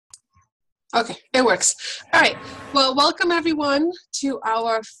Okay, it works. All right. Well, welcome everyone to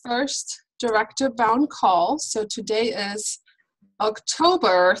our first Director Bound call. So today is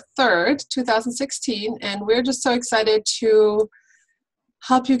October 3rd, 2016, and we're just so excited to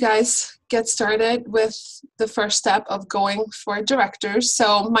help you guys get started with the first step of going for directors.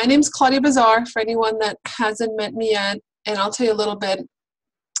 So my name's Claudia Bazar, for anyone that hasn't met me yet, and I'll tell you a little bit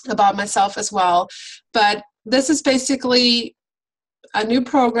about myself as well. But this is basically a new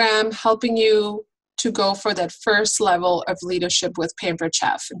program helping you to go for that first level of leadership with Pampered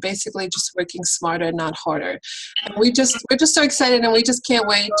Chef, and basically just working smarter, not harder. And we're just so excited, and we just can't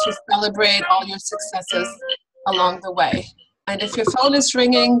wait to celebrate all your successes along the way. And if your phone is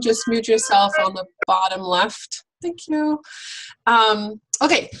ringing, just mute yourself on the bottom left. Thank you.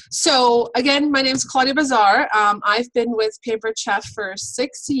 Okay, so again, my name is Claudia Bazar. I've been with Pampered Chef for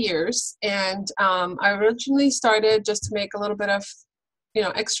 6 years, and I originally started just to make a little bit of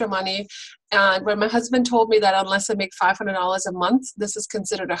extra money. And when my husband told me that unless I make $500 a month, this is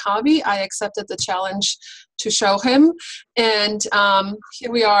considered a hobby, I accepted the challenge to show him. And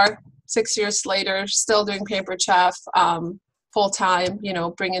here we are 6 years later, still doing Pampered Chef full time,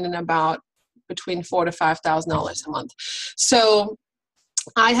 bringing in about between $4,000 to $5,000 a month. So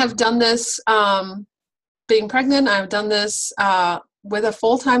I have done this being pregnant. I've done this with a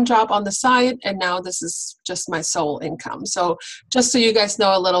full-time job on the side, and now this is just my sole income. So just so you guys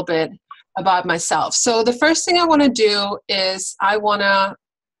know a little bit about myself. So the first thing I want to do is I want to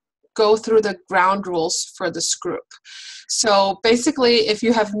go through the ground rules for this group. So basically, if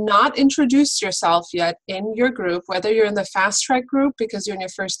you have not introduced yourself yet in your group, whether you're in the fast track group because you're in your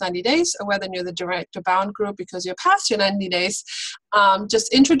first 90 days, or whether you're the Director Bound group because you're past your 90 days,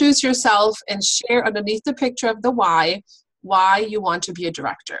 just introduce yourself and share underneath the picture of the why you want to be a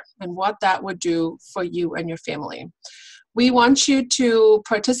director and what that would do for you and your family. We want you to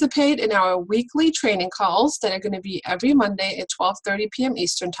participate in our weekly training calls that are going to be every Monday at 12:30 p.m.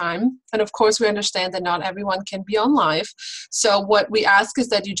 Eastern Time. And of course, we understand that not everyone can be on live. So what we ask is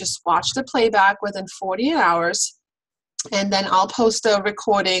that you just watch the playback within 48 hours, and then I'll post a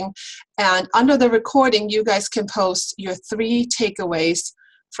recording. And under the recording, you guys can post your 3 takeaways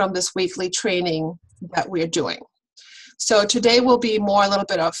from this weekly training that we're doing. So today will be more a little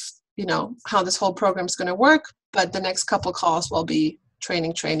bit of, how this whole program is going to work, but the next couple calls will be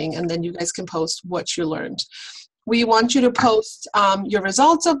training, and then you guys can post what you learned. We want you to post your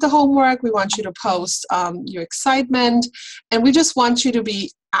results of the homework. We want you to post your excitement, and we just want you to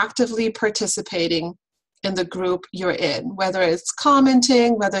be actively participating in the group you're in, whether it's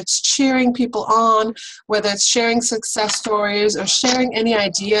commenting, whether it's cheering people on, whether it's sharing success stories or sharing any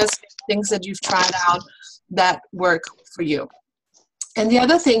ideas, things that you've tried out that work for you. And the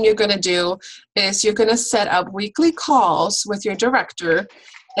other thing you're going to do is you're going to set up weekly calls with your director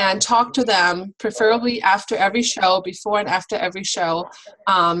and talk to them, preferably after every show, before and after every show,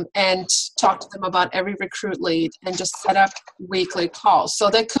 and talk to them about every recruit lead and just set up weekly calls. So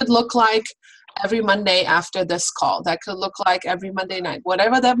that could look like every Monday after this call. That could look like every Monday night.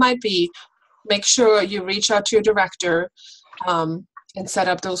 Whatever that might be, make sure you reach out to your director and set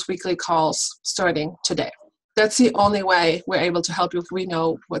up those weekly calls starting today. That's the only way we're able to help you if we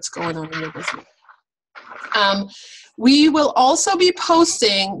know what's going on in your business. We will also be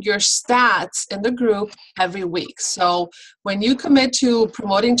posting your stats in the group every week. So when you commit to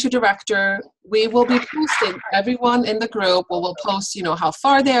promoting to director, we will be posting, everyone in the group will post, how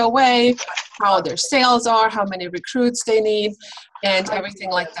far they're away, how their sales are, how many recruits they need, and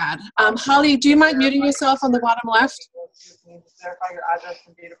everything like that. Holly, do you mind muting yourself on the bottom left? Can you clarify your address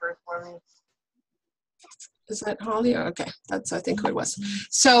and date of birth for me? Is that Holly? Okay, that's, I think who it was.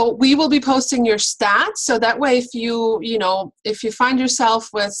 So we will be posting your stats. So that way, if you find yourself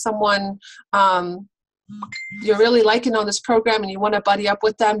with someone you're really liking on this program and you want to buddy up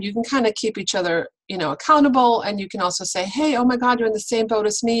with them, you can kind of keep each other, accountable. And you can also say, hey, oh my God, you're in the same boat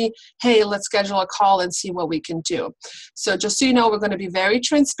as me. Hey, let's schedule a call and see what we can do. So just so you know, we're going to be very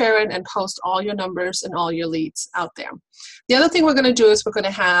transparent and post all your numbers and all your leads out there. The other thing we're going to do is we're going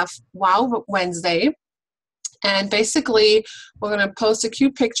to have Wow Wednesday. And basically, we're going to post a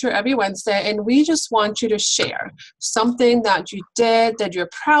cute picture every Wednesday, and we just want you to share something that you did that you're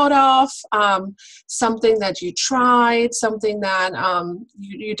proud of, something that you tried, something that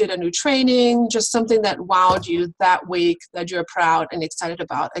you did a new training, just something that wowed you that week that you're proud and excited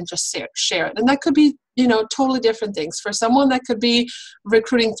about, and just share it. And that could be, totally different things. For someone, that could be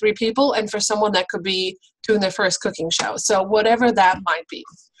recruiting 3 people, and for someone, that could be doing their first cooking show. So whatever that might be.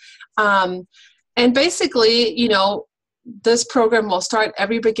 And basically, this program will start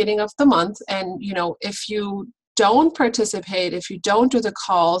every beginning of the month. And, if you don't participate, if you don't do the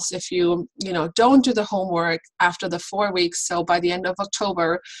calls, if you don't do the homework after the 4 weeks, so by the end of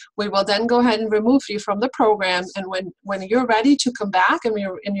October, we will then go ahead and remove you from the program. And when you're ready to come back and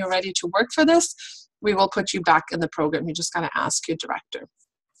you're ready to work for this, we will put you back in the program. You just got to ask your director.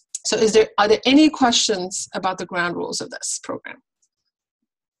 So are there any questions about the ground rules of this program?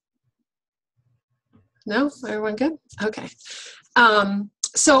 No? Everyone good? Okay.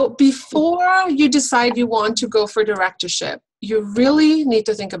 So before you decide you want to go for directorship, you really need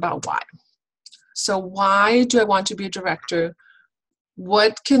to think about why. So why do I want to be a director?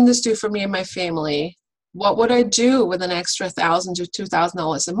 What can this do for me and my family? What would I do with an extra $1,000 to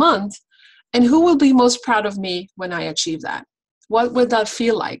 $2,000 a month? And who will be most proud of me when I achieve that? What would that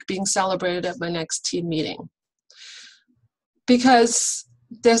feel like, being celebrated at my next team meeting? Because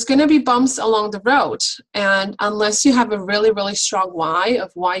there's going to be bumps along the road. And unless you have a really, really strong why of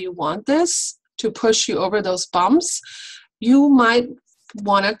why you want this to push you over those bumps, you might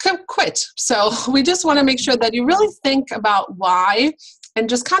want to quit. So we just want to make sure that you really think about why and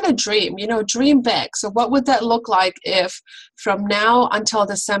just kind of dream big. So what would that look like if from now until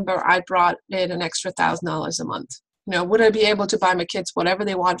December, I brought in an extra $1,000 a month? Would I be able to buy my kids whatever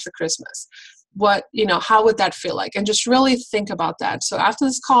they want for Christmas? How would that feel like? And just really think about that. So after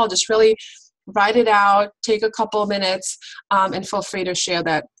this call, just really write it out, take a couple of minutes, and feel free to share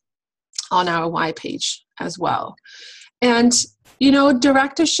that on our why page as well. And,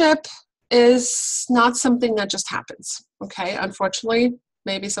 directorship is not something that just happens, okay? Unfortunately,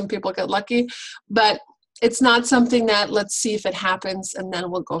 maybe some people get lucky, but it's not something that let's see if it happens and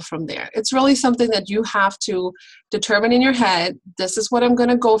then we'll go from there. It's really something that you have to determine in your head, this is what I'm going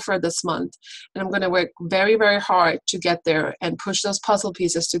to go for this month. And I'm going to work very, very hard to get there and push those puzzle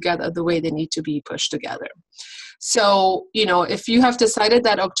pieces together the way they need to be pushed together. So, if you have decided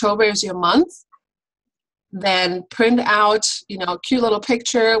that October is your month, then print out, a cute little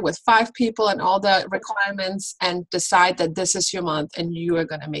picture with 5 people and all the requirements and decide that this is your month and you are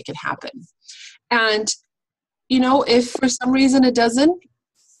going to make it happen. And if for some reason it doesn't,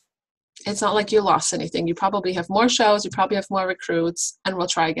 it's not like you lost anything. You probably have more shows, you probably have more recruits, and we'll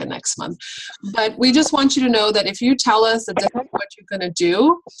try again next month. But we just want you to know that if you tell us that this is what you're going to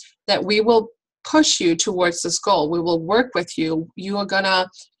do, that we will push you towards this goal. We will work with you. You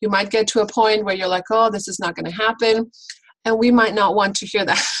might get to a point where you're like, oh, this is not going to happen. And we might not want to hear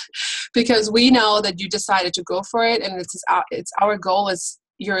that because we know that you decided to go for it. And it's our goal as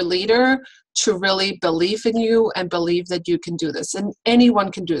your leader to really believe in you and believe that you can do this. And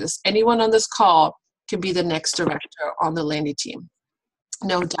anyone can do this. Anyone on this call can be the next director on the Landy team.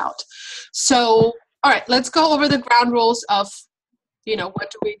 No doubt. So, all right, let's go over the ground rules of, what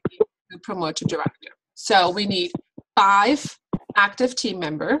do we need to promote to director? So we need 5 active team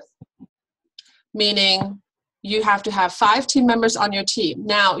members, meaning you have to have 5 team members on your team.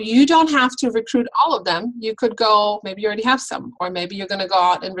 Now, you don't have to recruit all of them. You could go, maybe you already have some, or maybe you're going to go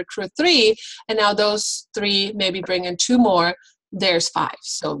out and recruit 3, and now those 3 maybe bring in 2 more. There's 5.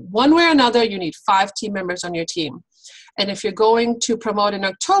 So one way or another, you need 5 team members on your team. And if you're going to promote in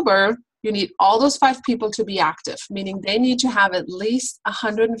October, you need all those 5 people to be active, meaning they need to have at least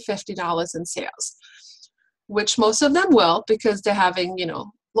 $150 in sales, which most of them will because they're having,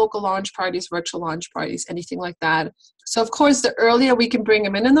 local launch parties, virtual launch parties, anything like that. So, of course, the earlier we can bring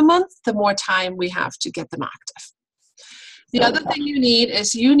them in the month, the more time we have to get them active. The other thing you need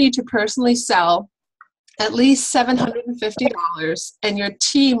is you need to personally sell at least $750, and your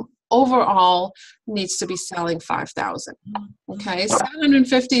team overall needs to be selling $5,000. Okay,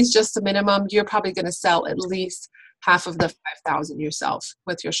 $750 is just the minimum. You're probably going to sell at least half of the $5,000 yourself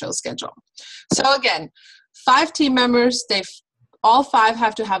with your show schedule. So again, 5 team members, all 5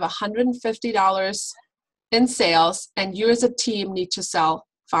 have to have $150 in sales, and you as a team need to sell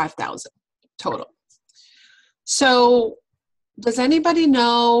 $5,000 total. So does anybody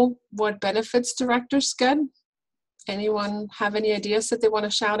know what benefits directors get? Anyone have any ideas that they want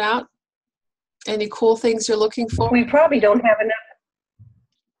to shout out? Any cool things you're looking for? We probably don't have enough.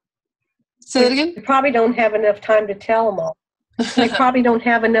 Say that again? We probably don't have enough time to tell them all. We probably don't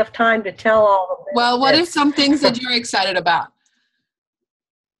have enough time to tell all of them. Well, what are some things that you're excited about?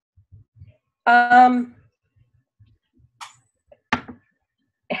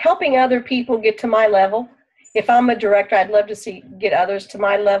 Helping other people get to my level. If I'm a director, I'd love to get others to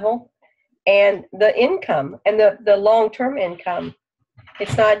my level. And the income and the long-term income.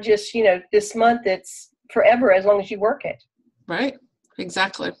 It's not just, this month, it's forever as long as you work it. Right,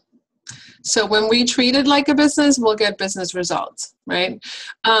 exactly. So when we treat it like a business, we'll get business results, right?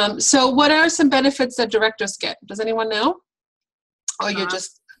 So what are some benefits that directors get? Does anyone know? Or you're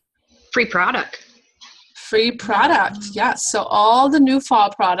just... Free product. Free product, yes. So all the new fall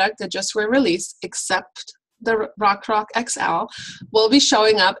product that just were released, except the Rock XL, will be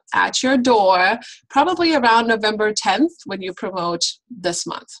showing up at your door probably around November 10th when you promote this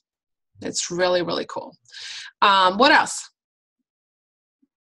month. It's really, really cool. What else?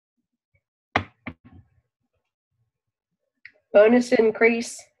 Bonus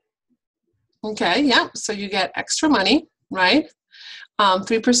increase. Okay, yeah. So you get extra money, right?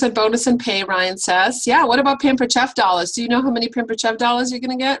 3% bonus in pay, Ryan says. Yeah, what about Pampered Chef dollars? Do you know how many Pampered Chef dollars you're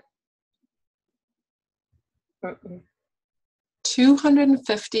going to get?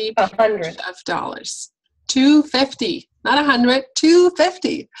 250 100 Chef dollars. 250, not 100,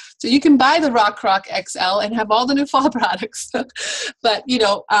 250. So you can buy the Rock XL and have all the new fall products. But,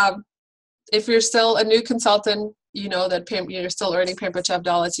 if you're still a new consultant, you know that you're still earning Pampered Chef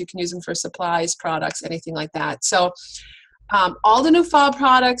dollars. You can use them for supplies, products, anything like that. So all the new fall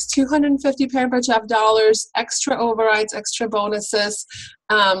products, 250 Pampered Chef dollars, extra overrides, extra bonuses.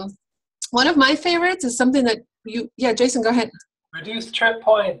 One of my favorites is something that Jason, go ahead. Reduced trip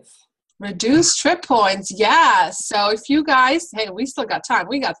points. Reduced trip points, yeah. So if you guys, hey, we still got time.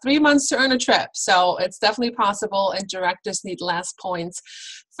 We got 3 months to earn a trip. So it's definitely possible, and directors need less points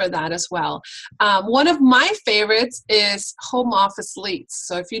for that as well. One of my favorites is home office leads.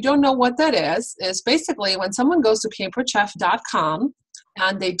 So if you don't know what that is basically when someone goes to pamperedchef.com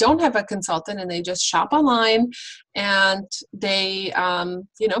and they don't have a consultant and they just shop online and they,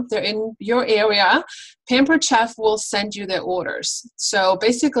 they're in your area, Pampered Chef will send you their orders. So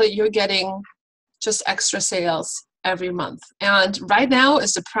basically you're getting just extra sales every month. And right now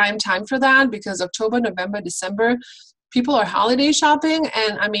is the prime time for that because October, November, December, people are holiday shopping.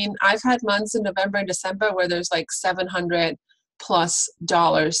 And I mean, I've had months in November and December where there's like $700+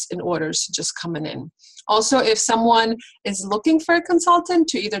 in orders just coming in. Also, if someone is looking for a consultant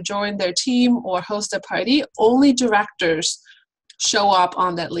to either join their team or host a party, only directors show up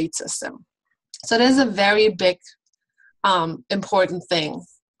on that lead system. So that is a very big, important thing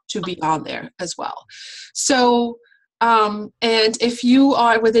to be on there as well. So, and if you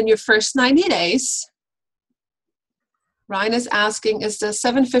are within your first 90 days, Ryan is asking, is the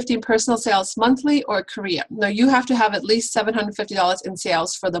 $750 personal sales monthly or career? No, you have to have at least $750 in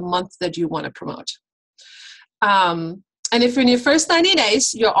sales for the month that you want to promote. And if you're in your first 90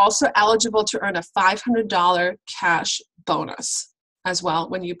 days, you're also eligible to earn a $500 cash bonus as well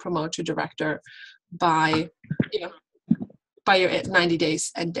when you promote to director by your 90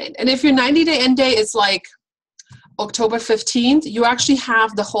 days end date. And if your 90-day end date is like October 15th, you actually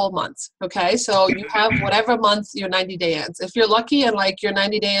have the whole month, okay? So you have whatever month your 90-day ends. If you're lucky and like your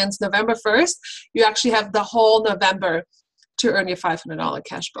 90-day ends November 1st, you actually have the whole November to earn your $500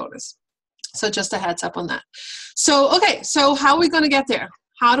 cash bonus. So just a heads up on that. So, okay, so how are we going to get there?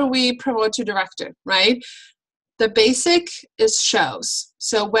 How do we promote to director, right? The basic is shows.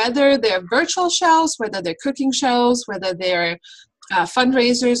 So whether they're virtual shows, whether they're cooking shows, whether they're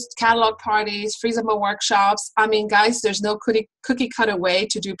fundraisers, catalog parties, free summer workshops. I mean, guys, there's no cookie cutter way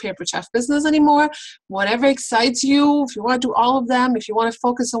to do Pampered Chef business anymore. Whatever excites you, if you want to do all of them, if you want to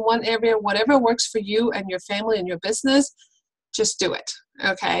focus on one area, whatever works for you and your family and your business, just do it,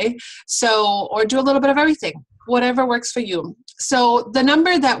 okay? So, or do a little bit of everything, whatever works for you. So the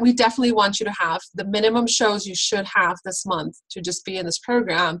number that we definitely want you to have, the minimum shows you should have this month to just be in this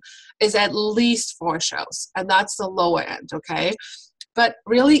program is at least 4 shows. And that's the lower end, okay? But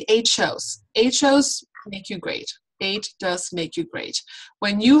really 8 shows. 8 shows make you great. 8 does make you great.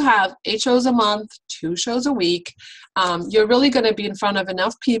 When you have 8 shows a month, 2 shows a week, you're really going to be in front of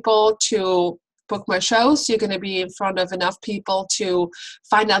enough people to book more shows. You're going to be in front of enough people to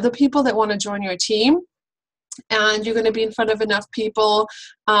find other people that want to join your team. And you're going to be in front of enough people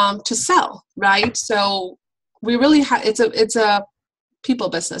to sell, right? So we really it's a people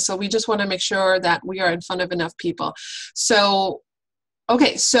business. So we just want to make sure that we are in front of enough people. So,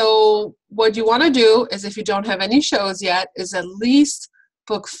 okay, so what you want to do is if you don't have any shows yet is at least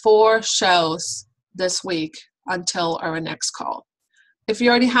book 4 shows this week until our next call. If you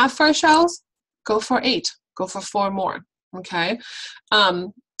already have 4 shows, go for 8, go for 4 more, okay?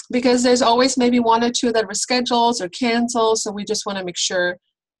 Because there's always maybe 1 or 2 that reschedules or cancel, so we just want to make sure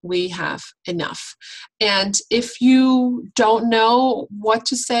we have enough. And if you don't know what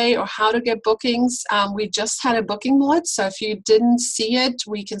to say or how to get bookings, we just had a booking blitz, so if you didn't see it,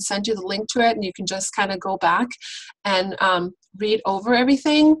 we can send you the link to it, and you can just kind of go back and read over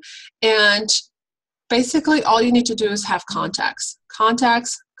everything. And basically, all you need to do is have contacts.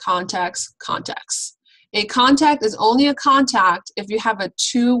 Contacts, contacts, contacts. A contact is only a contact if you have a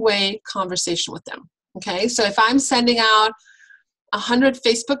 2-way conversation with them, okay? So if I'm sending out 100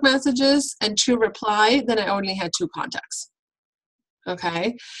 Facebook messages and 2 reply, then I only had 2 contacts.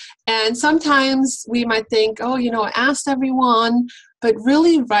 Okay. And sometimes we might think, oh, I asked everyone, but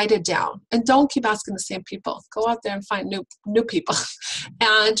really write it down and don't keep asking the same people. Go out there and find new people.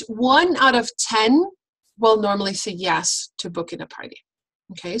 And 1 out of 10 will normally say yes to booking a party.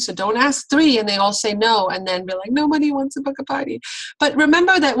 Okay, so don't ask 3 and they all say no and then be like, nobody wants to book a party. But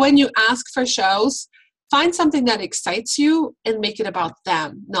remember that when you ask for shows, find something that excites you and make it about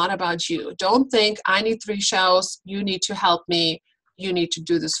them, not about you. Don't think, I need 3 shows, you need to help me, you need to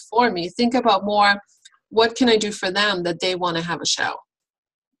do this for me. Think about more, what can I do for them that they want to have a show?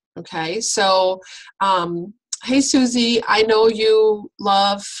 Okay, so hey, Susie, I know you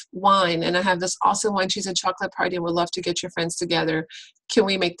love wine, and I have this awesome wine, cheese, and chocolate party, and would love to get your friends together. Can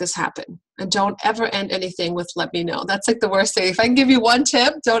we make this happen? And don't ever end anything with let me know. That's like the worst thing. If I can give you one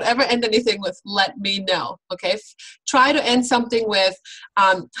tip, don't ever end anything with let me know, okay? Try to end something with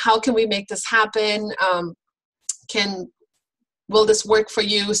how can we make this happen? Will this work for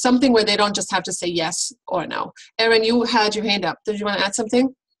you? Something where they don't just have to say yes or no. Erin, you had your hand up. Did you want to add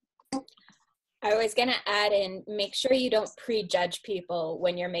something? I was going to add in, make sure you don't prejudge people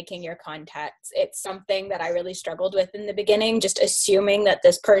when you're making your contacts. It's something that I really struggled with in the beginning, just assuming that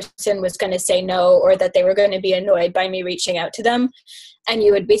this person was going to say no or that they were going to be annoyed by me reaching out to them. And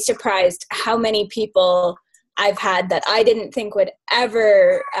you would be surprised how many people I've had that I didn't think would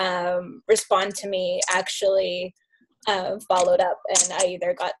ever respond to me actually followed up, and I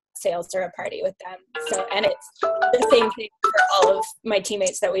either got sales or a party with them. So, and it's the same thing for all of my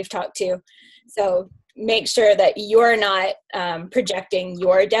teammates that we've talked to. So make sure that you're not projecting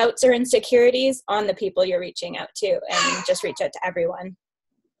your doubts or insecurities on the people you're reaching out to, and just reach out to everyone.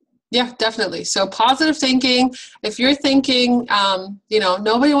 Yeah, definitely. So positive thinking. If you're thinking,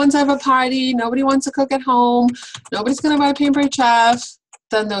 nobody wants to have a party, nobody wants to cook at home, nobody's going to buy Pampered Chef,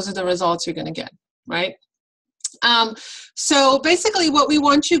 then those are the results you're going to get, right? So basically what we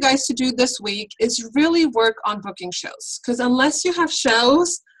want you guys to do this week is really work on booking shows, because unless you have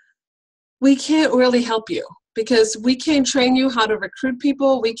shows, we can't really help you, because we can't train you how to recruit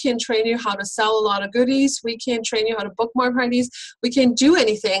people. We can't train you how to sell a lot of goodies. We can't train you how to book more parties. We can't do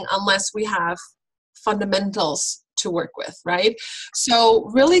anything unless we have fundamentals to work with, right? So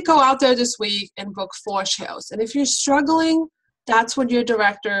really go out there this week and book 4 shows. And if you're struggling, that's what your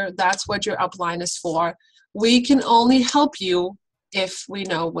director, that's what your upline is for. We can only help you if we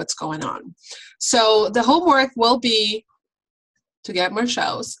know what's going on. So the homework will be to get more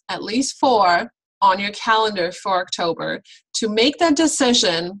shows, at least 4 on your calendar for October, to make that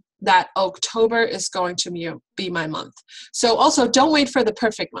decision that October is going to be my month. So also don't wait for the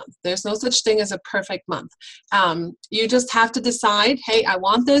perfect month. There's no such thing as a perfect month. You just have to decide, hey, I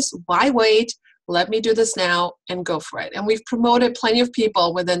want this, why wait? Let me do this now and go for it. And we've promoted plenty of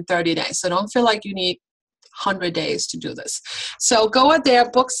people within 30 days. So don't feel like you need 100 days to do this. So go out there,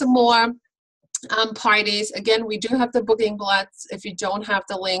 book some more parties. Again, we do have the booking blitz. If you don't have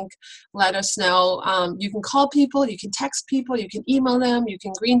the link, let us know. You can call people, you can text people, you can email them, you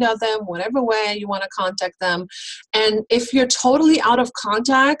can green dot them, whatever way you want to contact them. And if you're totally out of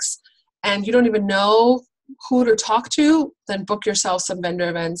contacts and you don't even know who to talk to, then book yourself some vendor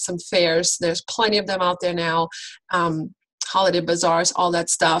events, some fairs. There's plenty of them out there now. Holiday bazaars, all that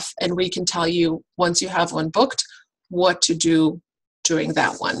stuff. And we can tell you, once you have one booked, what to do during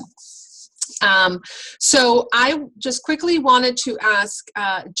that one. So I just quickly wanted to ask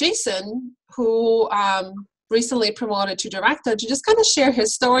Jason, who recently promoted to director, to just kind of share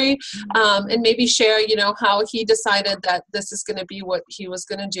his story and maybe share, how he decided that this is going to be what he was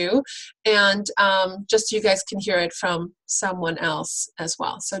going to do. And just so you guys can hear it from someone else as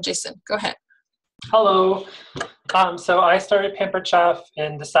well. So Jason, go ahead. Hello. So I started Pampered Chef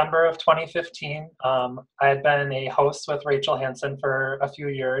in December of 2015. I had been a host with Rachel Hansen for a few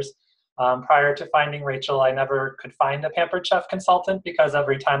years. Prior to finding Rachel, I never could find a Pampered Chef consultant, because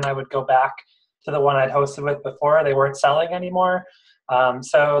every time I would go back to the one I'd hosted with before, they weren't selling anymore.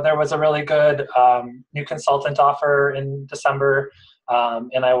 So there was a really good new consultant offer in December,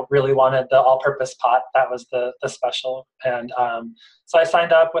 and I really wanted the all-purpose pot. That was the special. And so I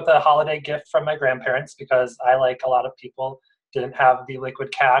signed up with a holiday gift from my grandparents, because I, like a lot of people, didn't have the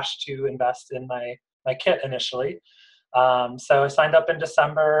liquid cash to invest in my kit initially. So I signed up in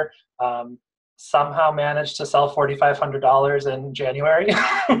December, somehow managed to sell $4,500 in January,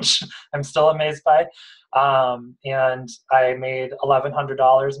 which I'm still amazed by. And I made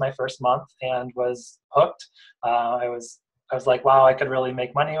 $1,100 my first month and was hooked. I was like, wow, I could really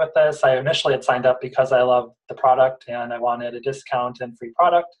make money with this. I initially had signed up because I loved the product and I wanted a discount and free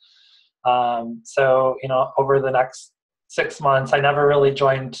product. So, over the next 6 months. I never really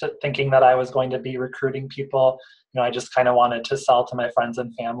joined thinking that I was going to be recruiting people. I just kind of wanted to sell to my friends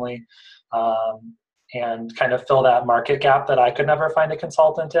and family, and kind of fill that market gap that I could never find a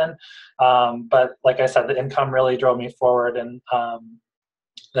consultant in. But like I said, the income really drove me forward. And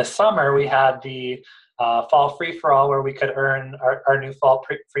this summer we had the fall free-for-all, where we could earn our new fall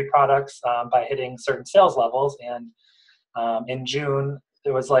free products by hitting certain sales levels. And in June,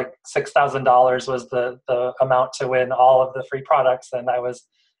 it was like $6,000 was the amount to win all of the free products. And I was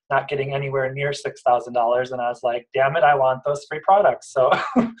not getting anywhere near $6,000. And I was like, damn it, I want those free products. So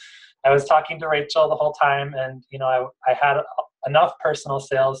I was talking to Rachel the whole time, and I had enough personal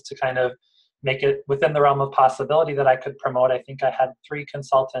sales to kind of make it within the realm of possibility that I could promote. I think I had 3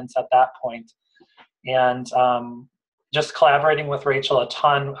 consultants at that point. And just collaborating with Rachel a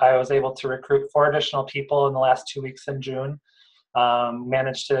ton, I was able to recruit 4 additional people in the last 2 weeks in June.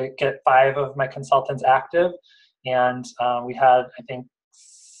 Managed to get 5 of my consultants active, and we had, I think,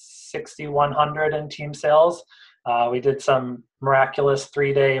 6,100 in team sales. We did some miraculous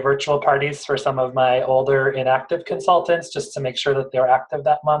 3-day virtual parties for some of my older inactive consultants, just to make sure that they were active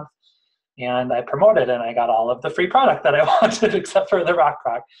that month. And I promoted, and I got all of the free product that I wanted, except for the Rock.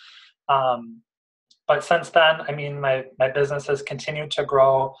 But since then, I mean, my business has continued to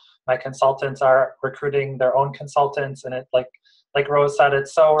grow. My consultants are recruiting their own consultants, and it, like Rose said,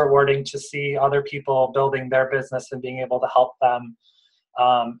 it's so rewarding to see other people building their business and being able to help them.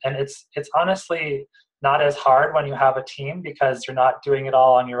 And it's honestly not as hard when you have a team, because you're not doing it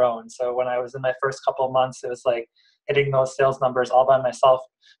all on your own. So when I was in my first couple of months, it was like hitting those sales numbers all by myself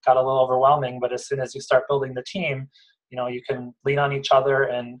got a little overwhelming. But as soon as you start building the team, you can lean on each other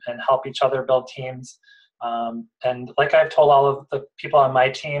and help each other build teams. And like I've told all of the people on my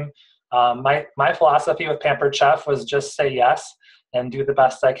team, my philosophy with Pampered Chef was just say yes and do the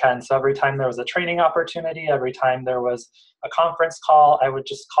best I can. So every time there was a training opportunity, every time there was a conference call, I would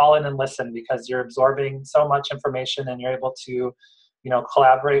just call in and listen, because you're absorbing so much information and you're able to,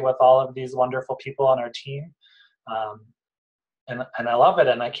 collaborate with all of these wonderful people on our team. And I love it,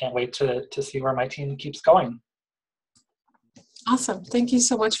 and I can't wait to see where my team keeps going. Awesome. Thank you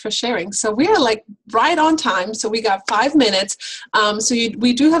so much for sharing. So we are like right on time. So we got 5 minutes.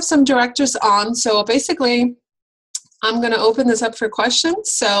 We do have some directors on. So basically, I'm going to open this up for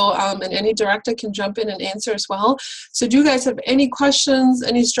questions. So, and any director can jump in and answer as well. So do you guys have any questions,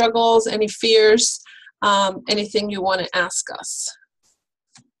 any struggles, any fears, anything you want to ask us?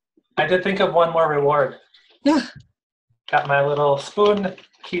 I did think of one more reward. Yeah. Got my little spoon.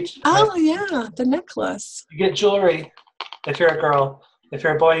 Oh, yeah, the necklace. You get jewelry if you're a girl. If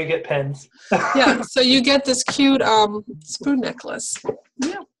you're a boy, you get pins. Yeah, so you get this cute spoon necklace.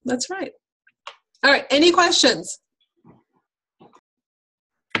 Yeah, that's right. All right, any questions?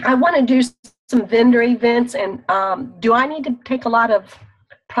 I want to do some vendor events, and do I need to take a lot of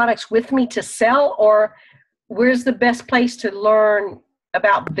products with me to sell, or where's the best place to learn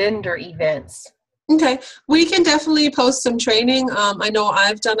about vendor events? Okay, we can definitely post some training. I know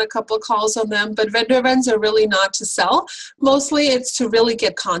I've done a couple of calls on them, but vendor events are really not to sell. Mostly it's to really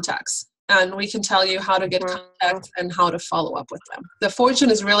get contacts, and we can tell you how to get contacts and how to follow up with them. The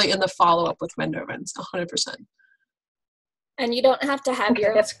fortune is really in the follow-up with vendor events, 100%. And you don't have to have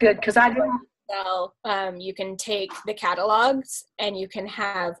your. That's good, because I didn't. Well, you can take the catalogs and you can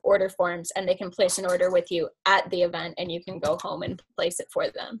have order forms, and they can place an order with you at the event, and you can go home and place it for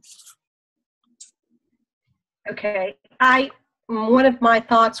them. Okay. One of my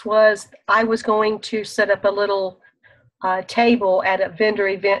thoughts was I was going to set up a little table at a vendor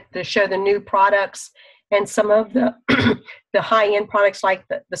event to show the new products and some of the the high-end products like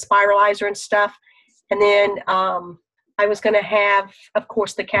the spiralizer and stuff. And then I was going to have, of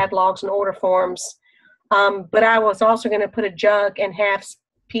course, the catalogs and order forms. But I was also going to put a jug and have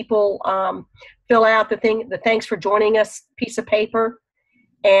people fill out the thanks for joining us piece of paper,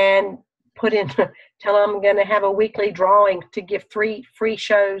 and put in, tell them I'm going to have a weekly drawing to give free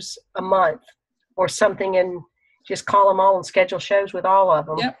shows a month or something, and just call them all and schedule shows with all of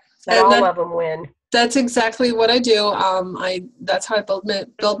them. Yep. And all of them win. That's exactly what I do. That's how I built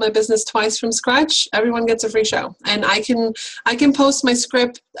my business twice from scratch. Everyone gets a free show, and I can post my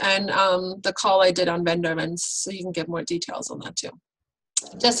script and the call I did on vendor events, so you can get more details on that too.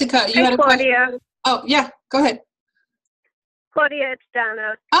 Jessica, you had a Claudia. question? Oh yeah, go ahead. Claudia, it's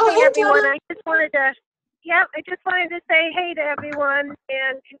Donna. Oh, hey, everyone. Donna. I just wanted to say hey to everyone,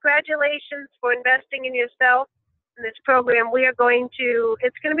 and congratulations for investing in yourself in this program. It's going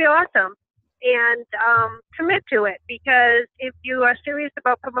to be awesome, and commit to it, because if you are serious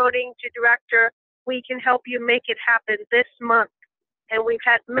about promoting to director, we can help you make it happen this month. And we've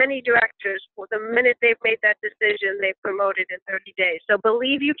had many directors, for the minute they've made that decision, they've promoted in 30 days. So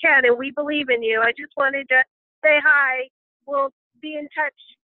believe you can, and we believe in you. I just wanted to say hi. We'll be in touch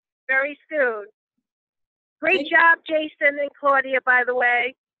very soon. Great job, Jason and Claudia, by the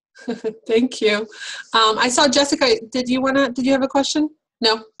way. Thank you. I saw Jessica. Did you have a question?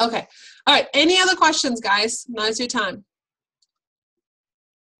 No? Okay. All right. Any other questions, guys? Now's your time.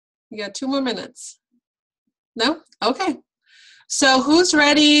 You got 2 more minutes. No? Okay. So who's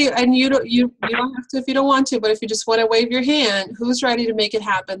ready? And you don't have to if you don't want to, but if you just want to wave your hand, who's ready to make it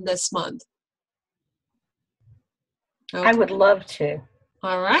happen this month? Okay. I would love to.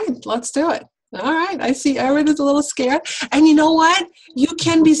 All right, let's do it. All right, I see everyone's a little scared. And you know what? You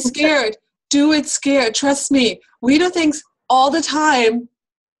can be scared. Do it scared. Trust me. We do things all the time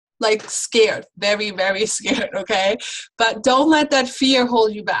like scared, very, very scared, okay? But don't let that fear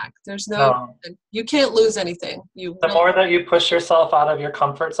hold you back. There's no. You can't lose anything. The more that you push yourself out of your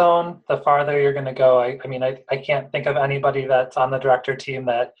comfort zone, the farther you're going to go. I mean, I can't think of anybody that's on the director team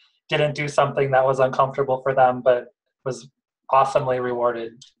that didn't do something that was uncomfortable for them, but was awesomely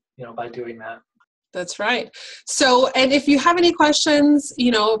rewarded, by doing that. That's right. So, and if you have any questions,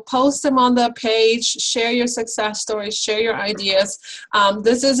 post them on the page, share your success stories, share your ideas.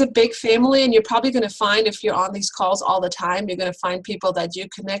 This is a big family, and you're probably going to find, if you're on these calls all the time, you're going to find people that you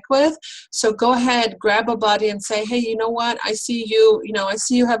connect with. So go ahead, grab a buddy and say, hey, you know what? I see you, I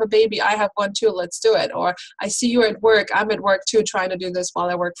see you have a baby. I have one too. Let's do it. Or I see you at work. I'm at work too, trying to do this while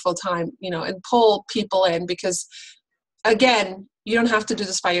I work full time, and pull people in, because again, you don't have to do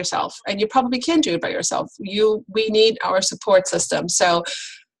this by yourself, and you probably can't do it by yourself. We need our support system. So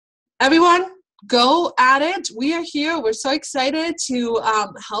everyone, go at it. We are here. We're so excited to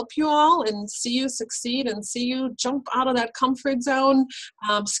help you all and see you succeed and see you jump out of that comfort zone,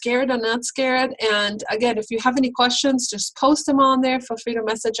 scared or not scared. And again, if you have any questions, just post them on there. Feel free to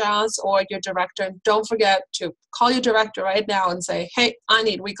message us or your director. And don't forget to call your director right now and say, hey, I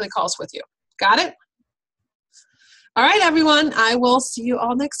need weekly calls with you. Got it? All right, everyone. I will see you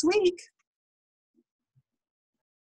all next week.